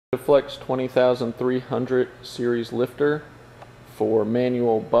Flex 20300 series lifter for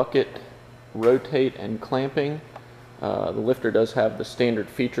manual bucket, rotate, and clamping. The lifter does have the standard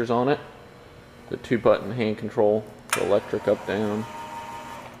features on it: the 2-button hand control, the electric up down.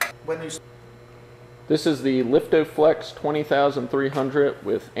 This is the Flex 20300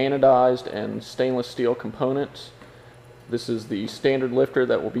 with anodized and stainless steel components. This is the standard lifter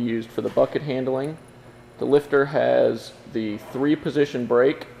that will be used for the bucket handling. The lifter has the 3-position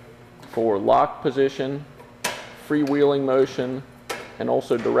brake for lock position, freewheeling motion, and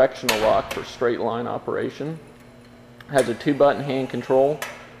also directional lock for straight line operation. It has a 2-button hand control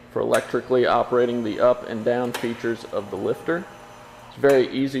for electrically operating the up and down features of the lifter. It's very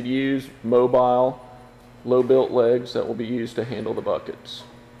easy to use, mobile, low-built legs that will be used to handle the buckets.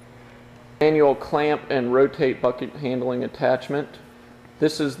 Manual clamp and rotate bucket handling attachment.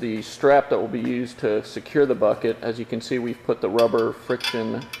 This is the strap that will be used to secure the bucket. As you can see, we've put the rubber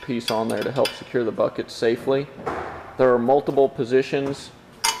friction piece on there to help secure the bucket safely. There are multiple positions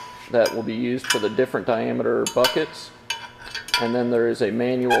that will be used for the different diameter buckets, and then there is a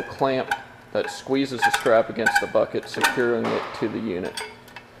manual clamp that squeezes the strap against the bucket, securing it to the unit.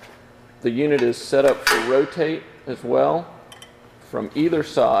 The unit is set up for rotate as well from either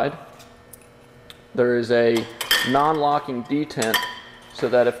side. There is a non-locking detent so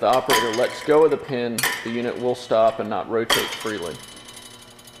that if the operator lets go of the pin, the unit will stop and not rotate freely.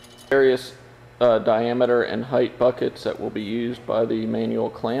 Various diameter and height buckets that will be used by the manual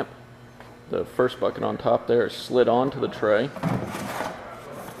clamp. The first bucket on top there is slid onto the tray.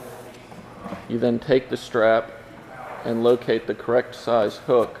 You then take the strap and locate the correct size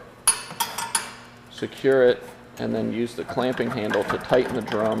hook, secure it, and then use the clamping handle to tighten the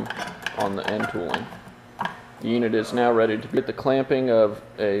drum on the end tooling. The unit is now ready to get the clamping of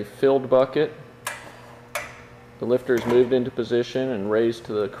a filled bucket. The lifter is moved into position and raised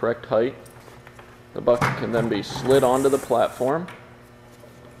to the correct height. The bucket can then be slid onto the platform,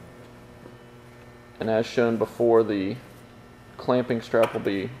 and as shown before, the clamping strap will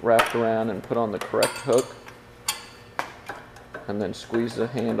be wrapped around and put on the correct hook, and then squeeze the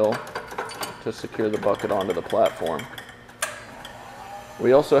handle to secure the bucket onto the platform.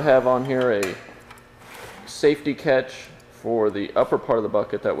 We also have on here a safety catch for the upper part of the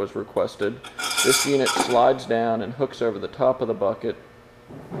bucket that was requested. This unit slides down and hooks over the top of the bucket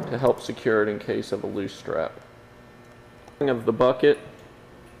to help secure it in case of a loose strap. Of the bucket,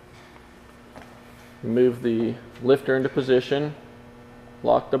 move the lifter into position,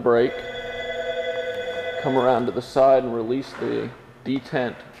 lock the brake, come around to the side and release the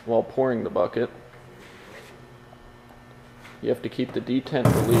detent while pouring the bucket. You have to keep the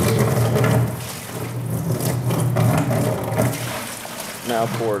detent released. Now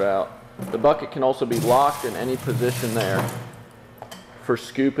pour it out. The bucket can also be locked in any position there for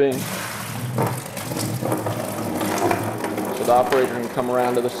scooping. So the operator can come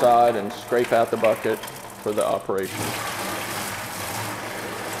around to the side and scrape out the bucket for the operation.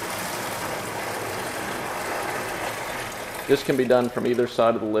 This can be done from either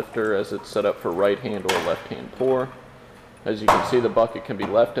side of the lifter, as it's set up for right hand or left hand pour. As you can see, the bucket can be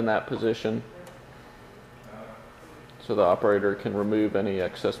left in that position so the operator can remove any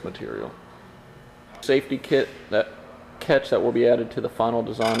excess material. Safety kit, that catch that will be added to the final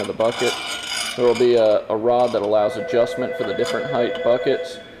design of the bucket. There will be a rod that allows adjustment for the different height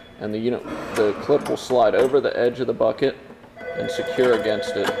buckets, and the clip will slide over the edge of the bucket and secure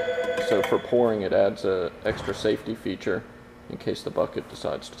against it. So for pouring, it adds an extra safety feature in case the bucket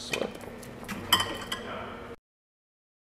decides to slip.